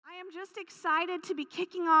just excited to be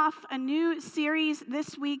kicking off a new series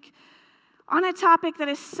this week on a topic that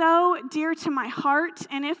is so dear to my heart.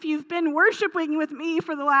 And if you've been worshiping with me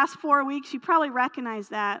for the last 4 weeks, you probably recognize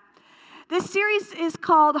that. This series is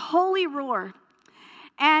called Holy Roar.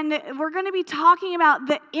 And we're going to be talking about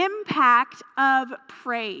the impact of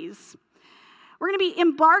praise. We're going to be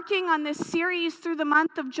embarking on this series through the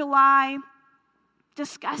month of July,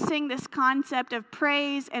 discussing this concept of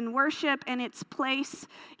praise and worship and its place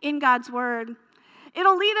in God's Word.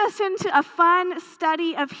 It'll lead us into a fun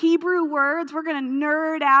study of Hebrew words. We're going to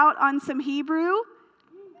nerd out on some Hebrew.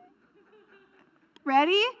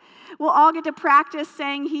 Ready? We'll all get to practice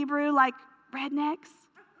saying Hebrew like rednecks,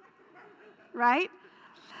 right?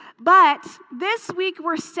 But this week,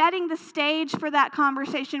 we're setting the stage for that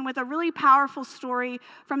conversation with a really powerful story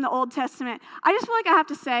from the Old Testament. I just feel like I have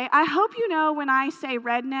to say, I hope you know when I say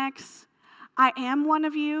rednecks, I am one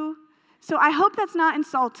of you. So I hope that's not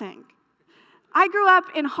insulting. I grew up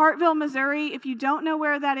in Hartville, Missouri. If you don't know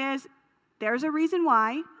where that is, there's a reason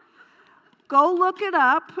why. Go look it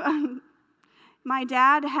up. My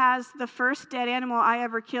dad has the first dead animal I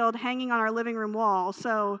ever killed hanging on our living room wall,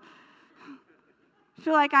 so I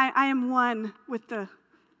feel like I am one with the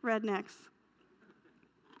rednecks.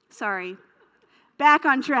 Sorry. Back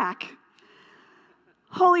on track.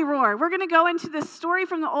 Holy Roar. We're going to go into this story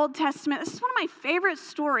from the Old Testament. This is one of my favorite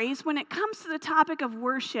stories when it comes to the topic of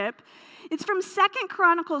worship. It's from 2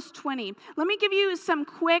 Chronicles 20. Let me give you some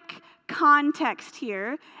quick context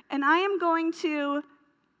here. And I am going to...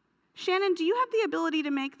 Shannon, do you have the ability to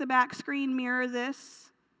make the back screen mirror this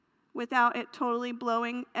without it totally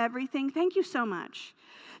blowing everything? Thank you so much.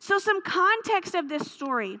 So some context of this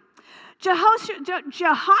story. Jehoshaphat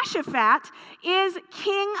is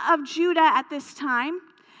king of Judah at this time,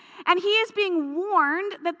 and he is being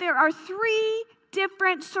warned that there are 3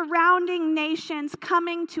 different surrounding nations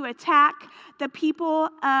coming to attack the people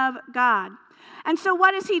of God. And so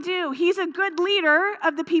what does he do? He's a good leader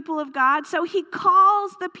of the people of God, so he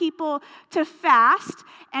calls the people to fast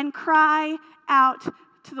and cry out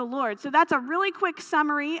to the Lord. So that's a really quick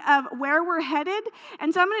summary of where we're headed.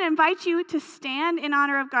 And so I'm going to invite you to stand in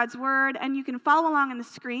honor of God's word, and you can follow along on the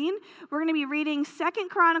screen. We're going to be reading 2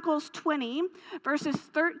 Chronicles 20, verses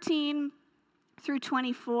 13 through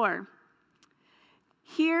 24.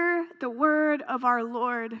 Hear the word of our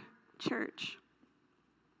Lord, church.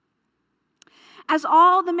 As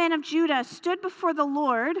all the men of Judah stood before the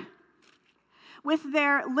Lord with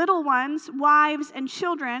their little ones, wives, and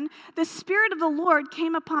children, the Spirit of the Lord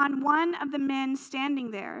came upon one of the men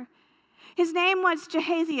standing there. His name was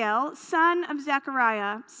Jehaziel, son of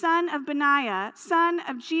Zechariah, son of Benaiah, son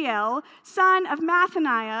of Jeiel, son of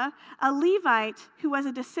Mathaniah, a Levite who was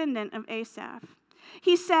a descendant of Asaph.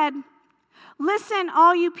 He said, "Listen,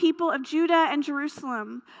 all you people of Judah and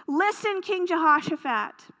Jerusalem. Listen, King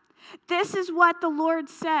Jehoshaphat. This is what the Lord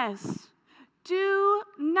says. Do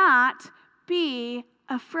not be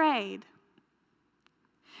afraid.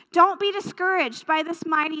 Don't be discouraged by this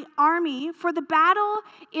mighty army, for the battle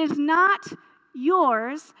is not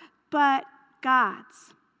yours, but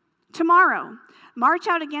God's. Tomorrow, march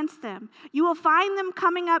out against them. You will find them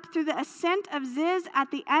coming up through the ascent of Ziz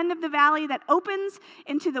at the end of the valley that opens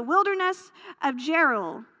into the wilderness of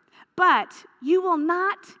Jeruel. But you will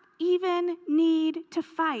not even need to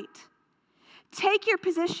fight. Take your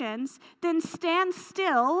positions, then stand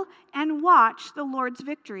still and watch the Lord's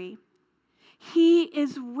victory. He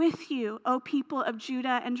is with you, O people of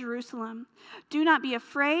Judah and Jerusalem. Do not be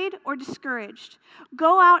afraid or discouraged.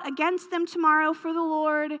 Go out against them tomorrow, for the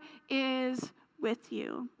Lord is with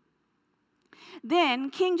you."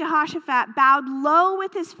 Then King Jehoshaphat bowed low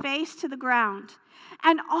with his face to the ground,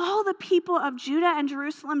 and all the people of Judah and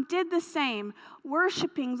Jerusalem did the same,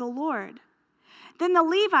 worshiping the Lord. Then the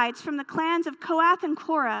Levites from the clans of Kohath and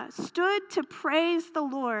Korah stood to praise the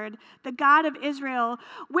Lord, the God of Israel,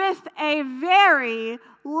 with a very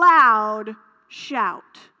loud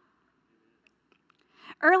shout.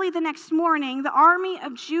 Early the next morning, the army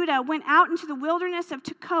of Judah went out into the wilderness of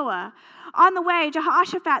Tekoa. On the way,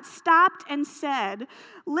 Jehoshaphat stopped and said,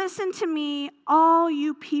 "Listen to me, all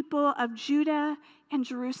you people of Judah and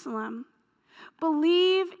Jerusalem.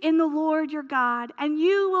 Believe in the Lord your God, and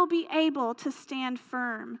you will be able to stand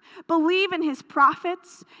firm. Believe in his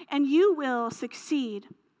prophets, and you will succeed."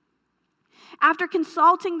 After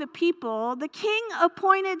consulting the people, the king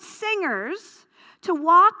appointed singers to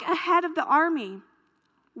walk ahead of the army.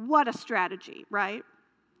 What a strategy, right?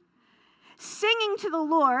 Singing to the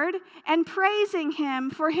Lord and praising him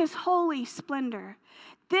for his holy splendor.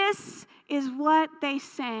 This is what they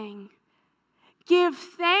sang. "Give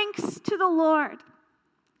thanks to the Lord.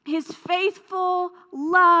 His faithful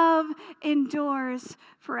love love endures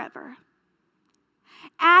forever.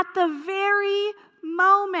 At the very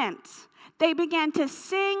moment they began to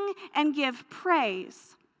sing and give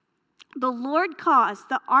praise, the Lord caused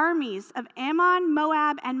the armies of Ammon,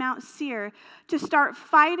 Moab, and Mount Seir to start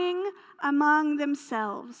fighting among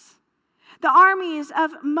themselves. The armies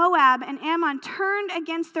of Moab and Ammon turned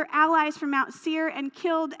against their allies from Mount Seir and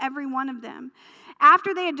killed every one of them.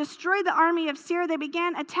 After they had destroyed the army of Seir, they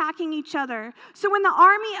began attacking each other. So when the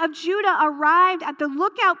army of Judah arrived at the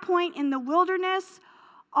lookout point in the wilderness,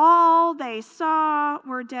 all they saw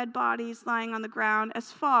were dead bodies lying on the ground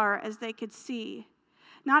as far as they could see.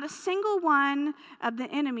 Not a single one of the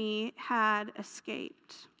enemy had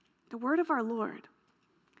escaped. The word of our Lord.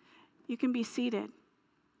 You can be seated.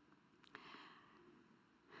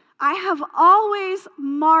 I have always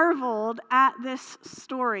marveled at this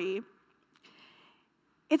story.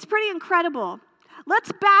 It's pretty incredible.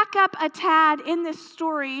 Let's back up a tad in this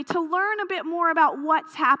story to learn a bit more about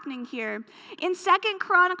what's happening here. In 2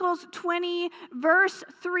 Chronicles 20, verse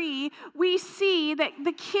 3, we see that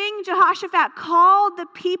the king Jehoshaphat called the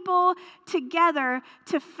people together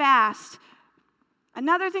to fast.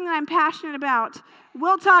 Another thing that I'm passionate about.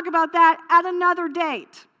 We'll talk about that at another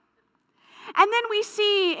date. And then we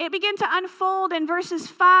see it begin to unfold in verses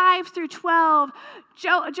 5 through 12.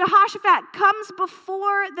 Jehoshaphat comes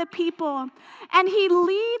before the people, and he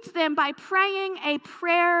leads them by praying a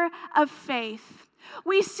prayer of faith.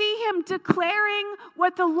 We see him declaring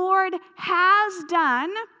what the Lord has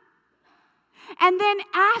done, and then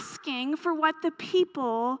asking for what the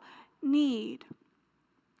people need.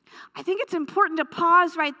 I think it's important to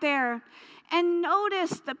pause right there and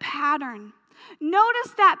notice the pattern.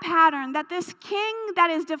 Notice that pattern, that this king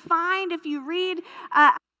that is defined, if you read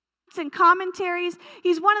and commentaries,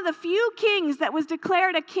 he's one of the few kings that was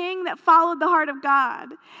declared a king that followed the heart of God.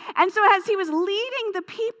 And so as he was leading the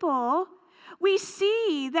people, we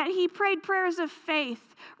see that he prayed prayers of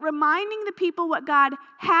faith, reminding the people what God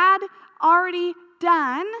had already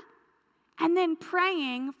done, and then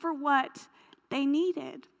praying for what they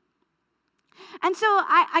needed. And so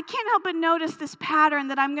I can't help but notice this pattern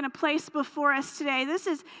that I'm going to place before us today. This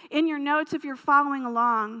is in your notes if you're following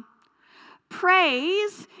along.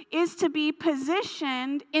 Praise is to be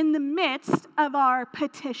positioned in the midst of our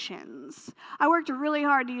petitions. I worked really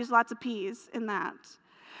hard to use lots of P's in that.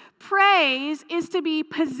 Praise is to be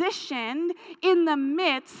positioned in the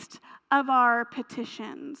midst of our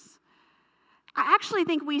petitions. I actually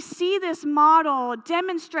think we see this model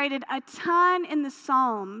demonstrated a ton in the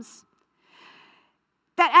Psalms.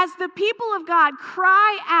 That as the people of God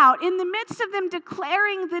cry out, in the midst of them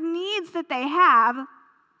declaring the needs that they have,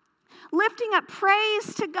 lifting up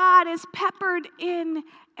praise to God is peppered in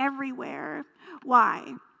everywhere.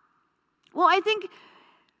 Why? Well, I think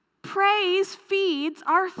praise feeds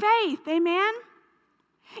our faith, amen?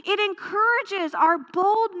 It encourages our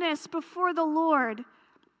boldness before the Lord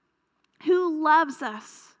who loves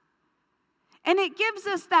us. And it gives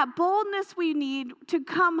us that boldness we need to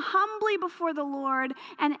come humbly before the Lord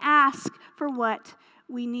and ask for what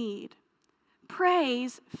we need.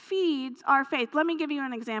 Praise feeds our faith. Let me give you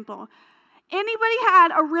an example. Anybody had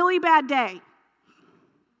a really bad day?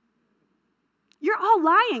 You're all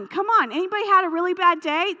lying. Come on. Anybody had a really bad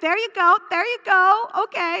day? There you go. There you go.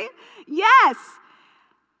 Okay. Yes.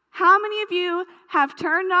 How many of you have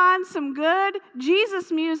turned on some good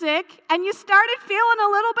Jesus music and you started feeling a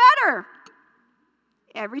little better?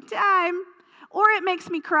 Every time. Or it makes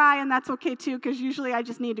me cry, and that's okay too, because usually I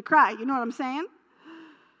just need to cry. You know what I'm saying?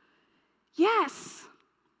 Yes,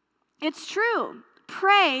 it's true.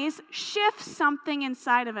 Praise shifts something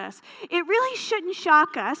inside of us. It really shouldn't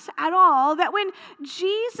shock us at all that when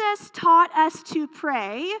Jesus taught us to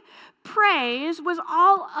pray, praise was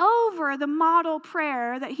all over the model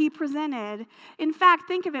prayer that he presented. In fact,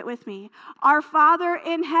 think of it with me. Our Father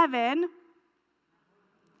in heaven,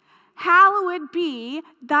 hallowed be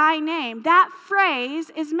thy name. That phrase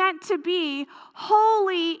is meant to be,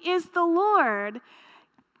 holy is the Lord.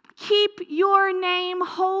 Keep your name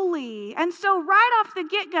holy. And so right off the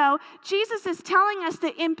get-go, Jesus is telling us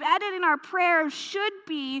that embedded in our prayers should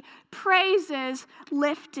be praises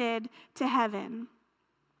lifted to heaven.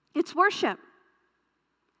 It's worship.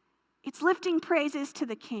 It's lifting praises to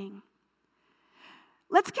the King.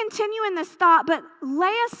 Let's continue in this thought, but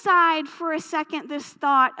lay aside for a second this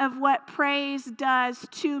thought of what praise does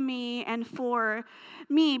to me and for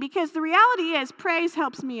me, because the reality is praise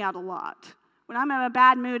helps me out a lot. When I'm in a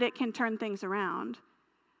bad mood, it can turn things around.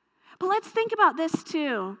 But let's think about this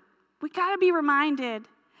too. We got to be reminded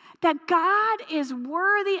that God is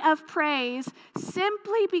worthy of praise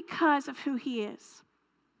simply because of who he is.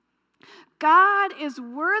 God is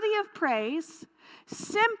worthy of praise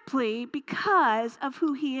simply because of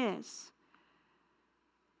who he is.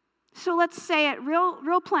 So let's say it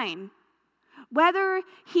real plain. Whether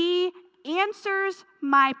he answers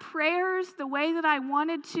my prayers the way that I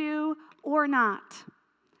wanted to or not,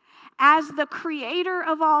 as the creator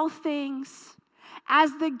of all things,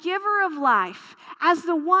 as the giver of life, as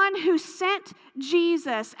the one who sent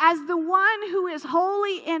Jesus, as the one who is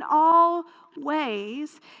holy in all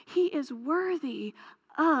ways, he is worthy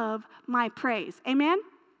of my praise. Amen?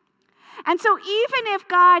 And so even if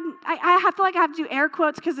God, I feel like I have to do air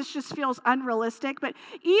quotes because this just feels unrealistic, but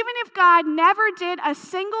even if God never did a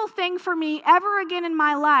single thing for me ever again in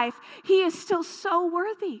my life, he is still so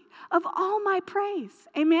worthy of all my praise.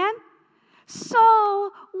 Amen?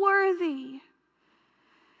 So worthy.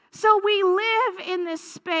 So we live in this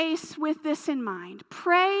space with this in mind.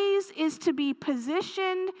 Praise is to be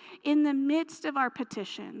positioned in the midst of our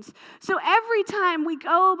petitions. So every time we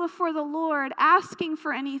go before the Lord asking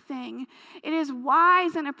for anything, it is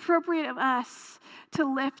wise and appropriate of us to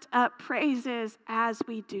lift up praises as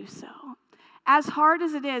we do so. As hard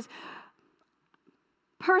as it is,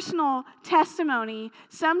 personal testimony,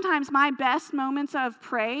 sometimes my best moments of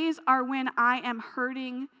praise are when I am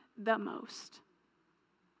hurting the most.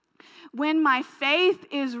 When my faith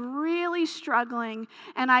is really struggling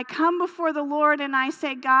and I come before the Lord and I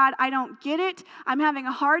say, God, I don't get it. I'm having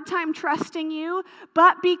a hard time trusting you.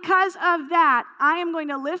 But because of that, I am going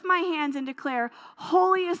to lift my hands and declare,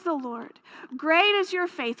 holy is the Lord. Great is your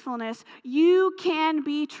faithfulness. You can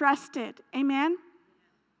be trusted. Amen.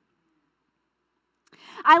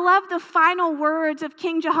 I love the final words of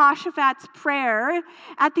King Jehoshaphat's prayer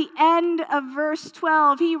at the end of verse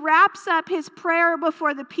 12. He wraps up his prayer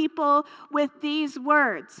before the people with these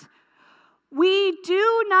words. We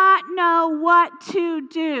do not know what to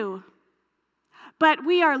do, but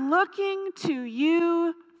we are looking to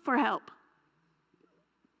you for help.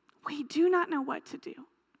 We do not know what to do,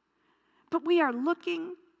 but we are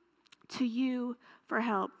looking to you for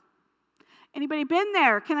help. Anybody been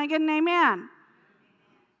there? Can I get an amen?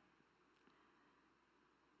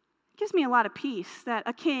 Gives me a lot of peace that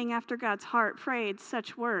a king after God's heart prayed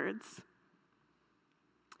such words.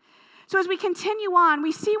 So as we continue on,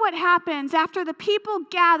 we see what happens after the people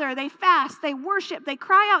gather, they fast, they worship, they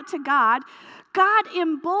cry out to God. God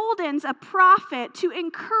emboldens a prophet to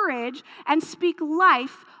encourage and speak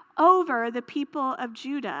life over the people of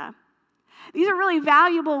Judah. These are really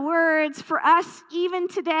valuable words for us even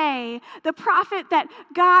today. The prophet that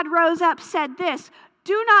God rose up said this,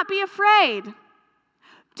 do not be afraid.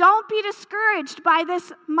 Don't be discouraged by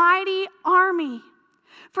this mighty army,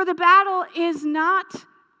 for the battle is not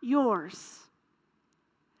yours,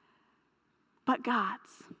 but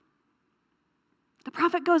God's. The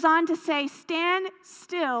prophet goes on to say, stand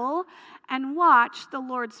still and watch the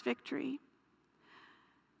Lord's victory.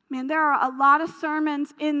 Man, there are a lot of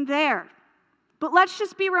sermons in there, but let's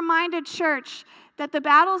just be reminded, church, that the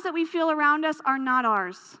battles that we feel around us are not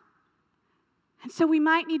ours. And so we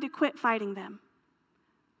might need to quit fighting them.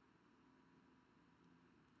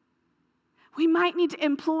 We might need to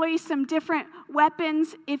employ some different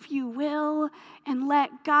weapons, if you will, and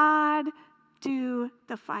let God do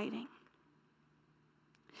the fighting.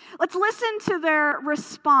 Let's listen to their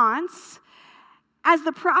response. As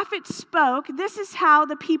the prophet spoke, this is how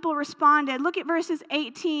the people responded. Look at verses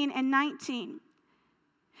 18 and 19.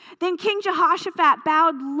 Then King Jehoshaphat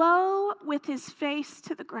bowed low with his face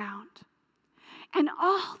to the ground. And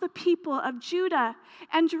all the people of Judah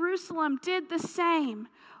and Jerusalem did the same,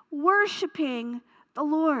 worshiping the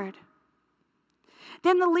Lord.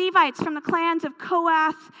 Then the Levites from the clans of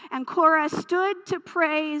Kohath and Korah stood to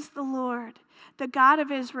praise the Lord, the God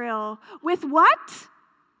of Israel, with what?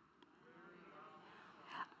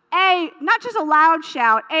 Not just a loud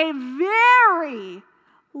shout, a very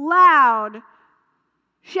loud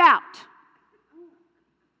shout.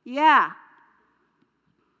 Yeah.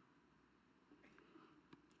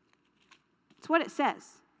 It's what it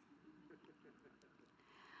says.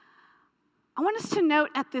 I want us to note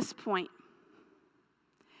at this point,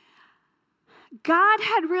 God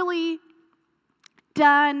had really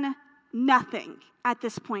done nothing at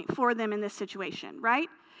this point for them in this situation, right?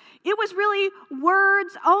 It was really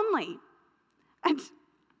words only. And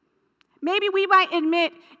maybe we might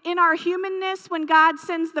admit in our humanness when God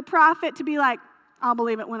sends the prophet to be like, I'll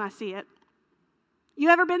believe it when I see it. You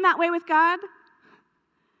ever been that way with God?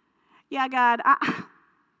 Yeah, God,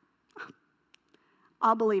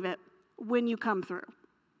 I'll believe it when you come through.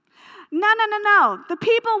 No. The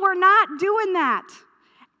people were not doing that.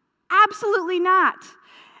 Absolutely not.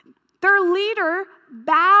 Their leader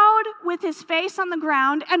bowed with his face on the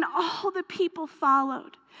ground, and all the people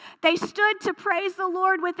followed. They stood to praise the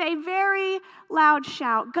Lord with a very loud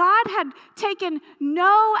shout. God had taken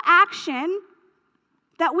no action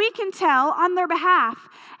that we can tell on their behalf,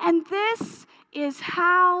 and this is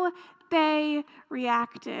how they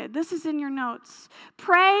reacted. This is in your notes.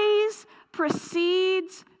 Praise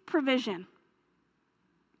precedes provision.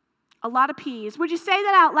 A lot of P's. Would you say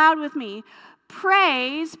that out loud with me?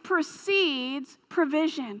 Praise precedes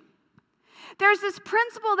provision. There's this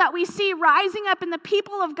principle that we see rising up in the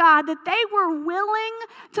people of God, that they were willing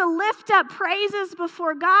to lift up praises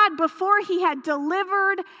before God before he had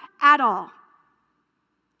delivered at all.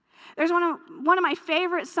 There's one of my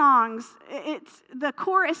favorite songs. The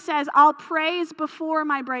chorus says, "I'll praise before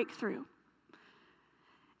my breakthrough."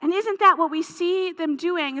 And isn't that what we see them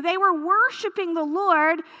doing? They were worshiping the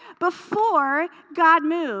Lord before God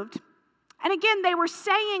moved. And again, they were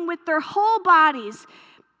saying with their whole bodies,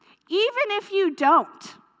 even if you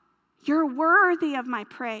don't, you're worthy of my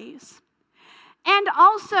praise. And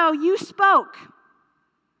also, you spoke.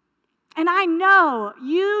 And I know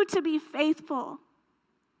you to be faithful.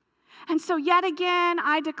 And so yet again,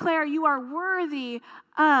 I declare you are worthy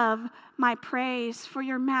of my praise for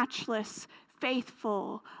your matchless,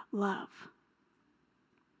 faithful love.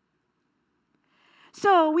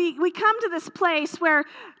 So we come to this place where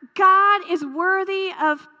God is worthy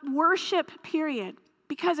of worship, period,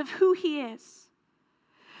 because of who he is.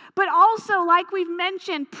 But also, like we've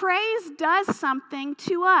mentioned, praise does something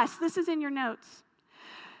to us. This is in your notes.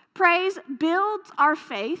 Praise builds our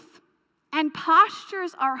faith and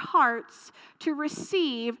postures our hearts to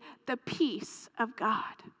receive the peace of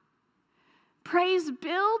God. Praise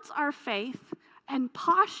builds our faith and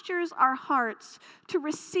postures our hearts to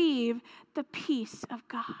receive the peace of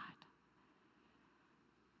God.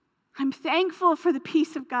 I'm thankful for the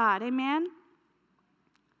peace of God. Amen?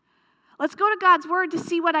 Let's go to God's word to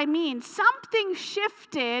see what I mean. Something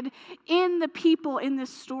shifted in the people in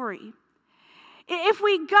this story. If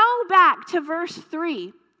we go back to verse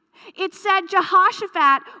 3, it said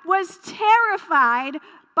Jehoshaphat was terrified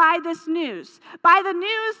by this news, by the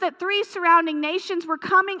news that 3 surrounding nations were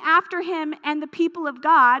coming after him and the people of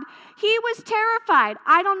God. He was terrified.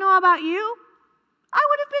 I don't know about you. I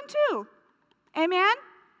would have been too. Amen?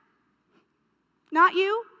 Not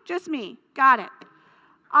you, just me. Got it.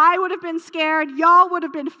 I would have been scared. Y'all would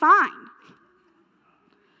have been fine.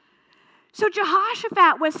 So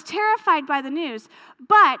Jehoshaphat was terrified by the news.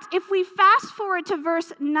 But if we fast forward to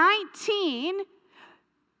verse 19,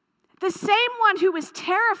 the same one who was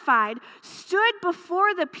terrified stood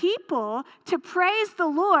before the people to praise the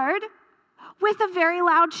Lord with a very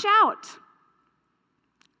loud shout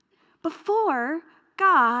before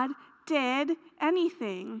God did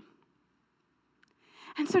anything.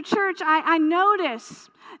 And so, church, I notice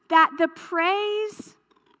that the praise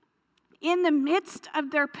in the midst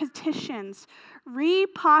of their petitions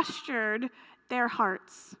repostured their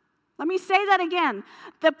hearts. Let me say that again.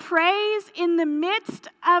 The praise in the midst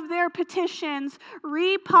of their petitions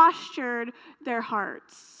repostured their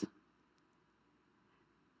hearts.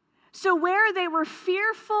 So where they were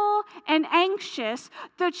fearful and anxious,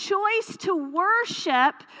 the choice to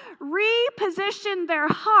worship repositioned their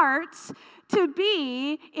hearts to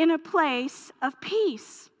be in a place of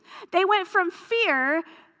peace. They went from fear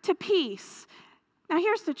to peace. Now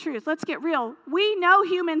here's the truth. Let's get real. We know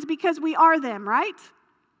humans because we are them, right?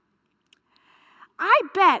 I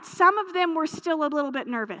bet some of them were still a little bit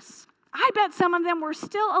nervous. I bet some of them were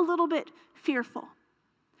still a little bit fearful.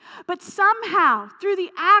 But somehow, through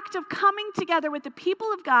the act of coming together with the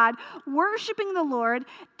people of God, worshiping the Lord,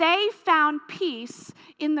 they found peace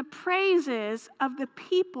in the praises of the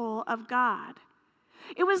people of God.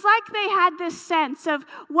 It was like they had this sense of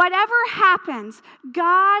whatever happens,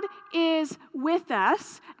 God is with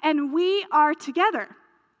us and we are together.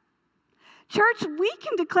 Church, we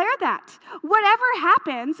can declare that. Whatever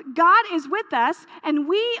happens, God is with us and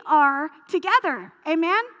we are together.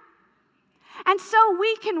 Amen? And so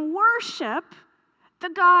we can worship the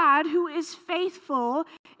God who is faithful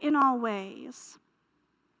in all ways.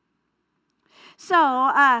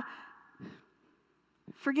 So,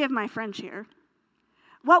 forgive my French here.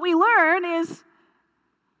 What we learn is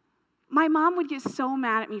my mom would get so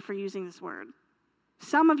mad at me for using this word.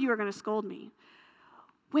 Some of you are going to scold me.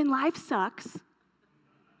 When life sucks,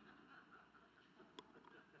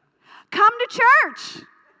 come to church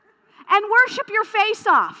and worship your face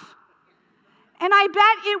off. And I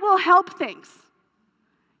bet it will help things.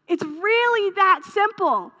 It's really that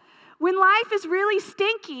simple. When life is really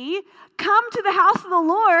stinky, come to the house of the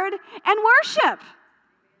Lord and worship.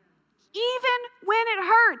 even when it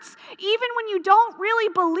hurts, even when you don't really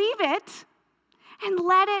believe it, and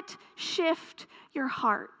let it shift your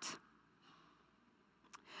heart.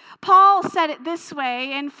 Paul said it this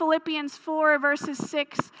way in Philippians 4, verses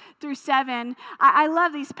 6 through 7. I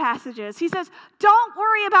love these passages. He says, don't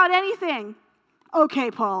worry about anything.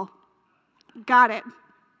 Okay, Paul. Got it.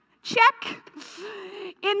 Check.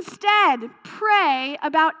 Instead, pray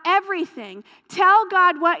about everything. Tell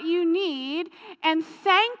God what you need and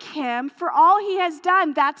thank Him for all He has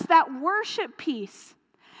done. That's that worship piece.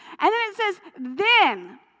 And then it says,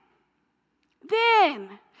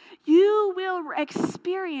 then you will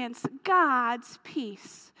experience God's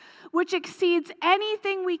peace, which exceeds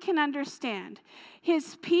anything we can understand.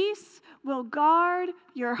 His peace will guard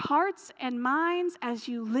your hearts and minds as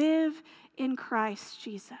you live in Christ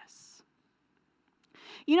Jesus.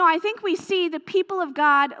 You know, I think we see the people of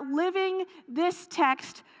God living this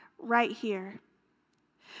text right here.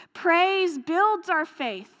 Praise builds our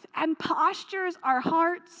faith and postures our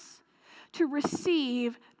hearts to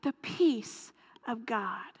receive the peace of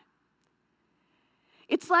God.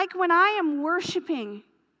 It's like when I am worshiping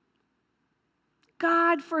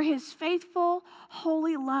God for His faithful,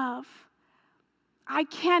 holy love, I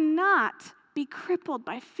cannot be crippled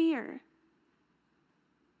by fear.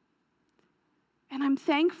 And I'm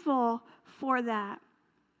thankful for that.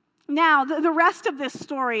 Now, the rest of this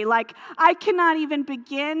story, I cannot even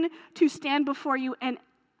begin to stand before you and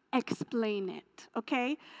explain it,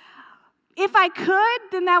 okay? If I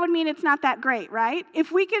could, then that would mean it's not that great, right?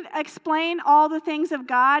 If we could explain all the things of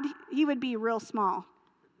God, He would be real small.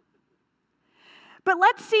 But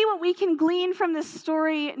let's see what we can glean from this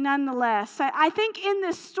story nonetheless. I think in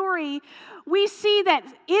this story, we see that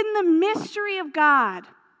in the mystery of God,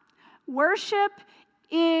 worship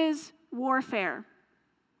is warfare.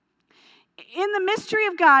 In the mystery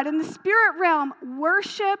of God, in the spirit realm,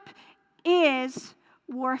 worship is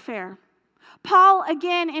warfare. Paul,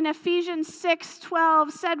 again, in Ephesians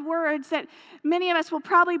 6:12, said words that many of us will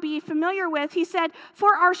probably be familiar with. He said,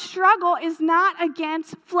 "For our struggle is not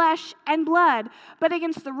against flesh and blood, but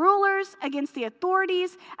against the rulers, against the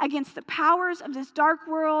authorities, against the powers of this dark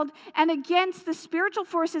world, and against the spiritual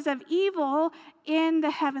forces of evil in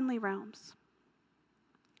the heavenly realms."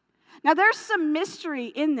 Now, there's some mystery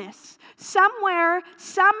in this. Somewhere,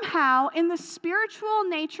 somehow, in the spiritual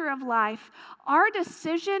nature of life, our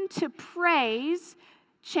decision to praise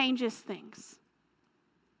changes things.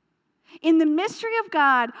 In the mystery of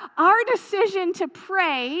God, our decision to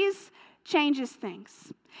praise changes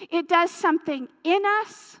things. It does something in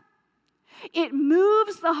us. It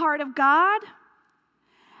moves the heart of God.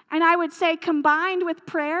 And I would say, combined with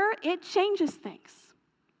prayer, it changes things.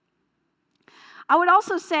 I would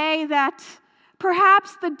also say that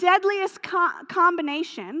perhaps the deadliest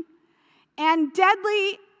combination, and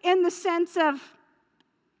deadly in the sense of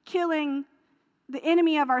killing the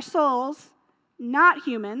enemy of our souls, not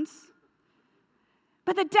humans,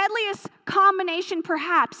 but the deadliest combination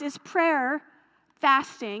perhaps is prayer,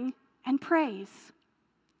 fasting, and praise.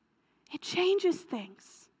 It changes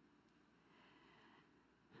things.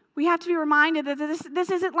 We have to be reminded that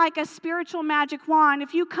this isn't like a spiritual magic wand.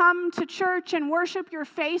 If you come to church and worship your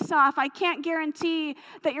face off, I can't guarantee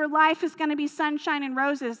that your life is going to be sunshine and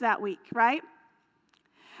roses that week, right?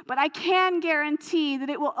 But I can guarantee that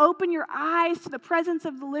it will open your eyes to the presence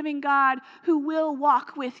of the living God who will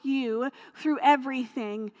walk with you through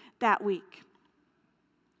everything that week.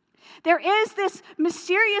 There is this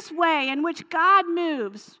mysterious way in which God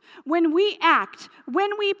moves when we act,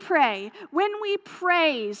 when we pray, when we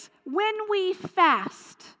praise, when we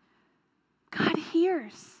fast. God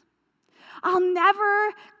hears. I'll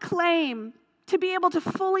never claim to be able to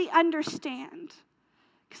fully understand,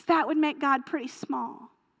 because that would make God pretty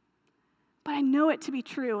small. But I know it to be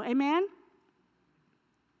true. Amen?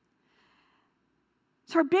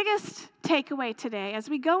 So our biggest takeaway today as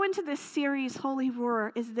we go into this series, Holy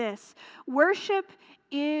Roar, is this: worship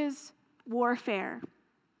is warfare.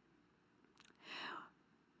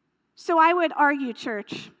 So I would argue,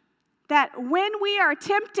 church, that when we are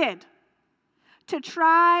tempted to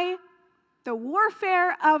try the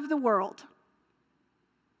warfare of the world,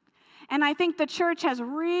 and I think the church has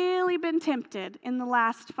really been tempted in the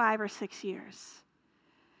last 5 or 6 years.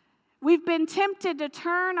 We've been tempted to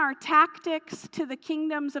turn our tactics to the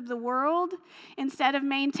kingdoms of the world instead of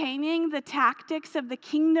maintaining the tactics of the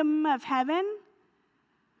kingdom of heaven.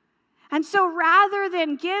 And so rather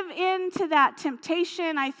than give in to that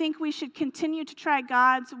temptation, I think we should continue to try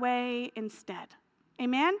God's way instead.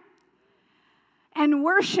 Amen? And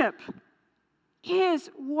worship is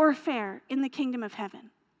warfare in the kingdom of heaven.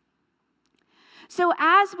 So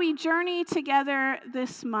as we journey together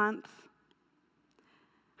this month,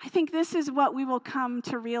 I think this is what we will come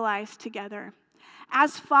to realize together.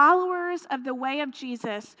 As followers of the way of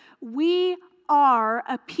Jesus, we are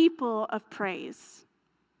a people of praise.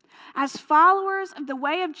 As followers of the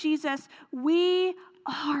way of Jesus, we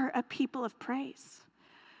are a people of praise.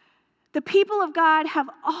 The people of God have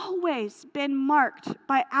always been marked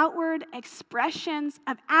by outward expressions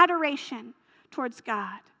of adoration towards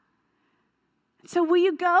God. So will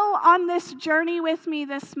you go on this journey with me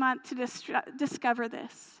this month to discover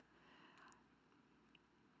this?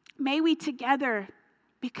 May we together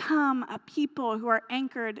become a people who are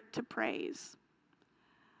anchored to praise.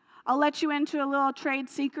 I'll let you into a little trade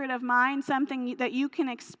secret of mine, something that you can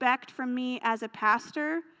expect from me as a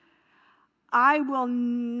pastor. I will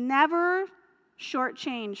never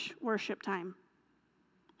shortchange worship time.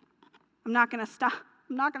 I'm not going to stop.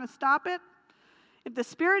 I'm not going to stop it. If the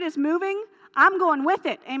Spirit is moving, I'm going with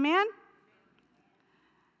it. Amen?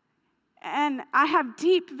 And I have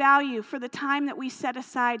deep value for the time that we set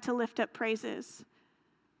aside to lift up praises.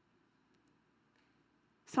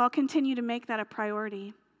 So I'll continue to make that a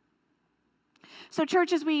priority. So,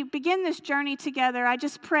 church, as we begin this journey together, I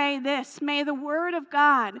just pray this. May the Word of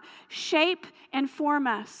God shape and form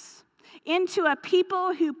us into a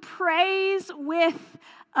people who praise with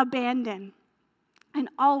abandon. And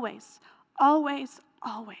always, always,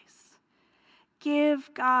 always give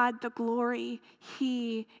God the glory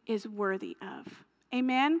He is worthy of.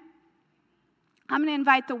 Amen? I'm going to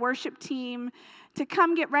invite the worship team to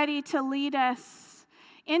come get ready to lead us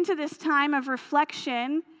into this time of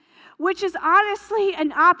reflection, which is honestly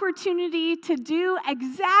an opportunity to do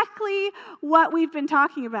exactly what we've been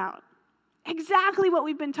talking about. Exactly what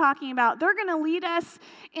we've been talking about. They're going to lead us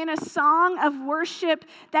in a song of worship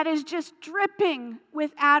that is just dripping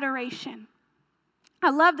with adoration. I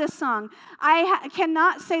love this song. I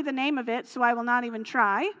cannot say the name of it, so I will not even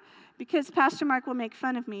try, because Pastor Mark will make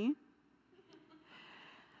fun of me.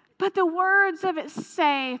 But the words of it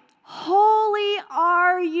say, "Holy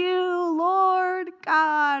are you, Lord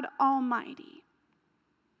God Almighty."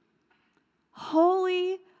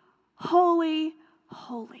 Holy, holy,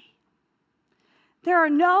 holy. There are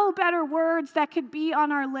no better words that could be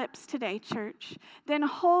on our lips today, church, than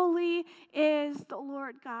holy is the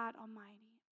Lord God Almighty.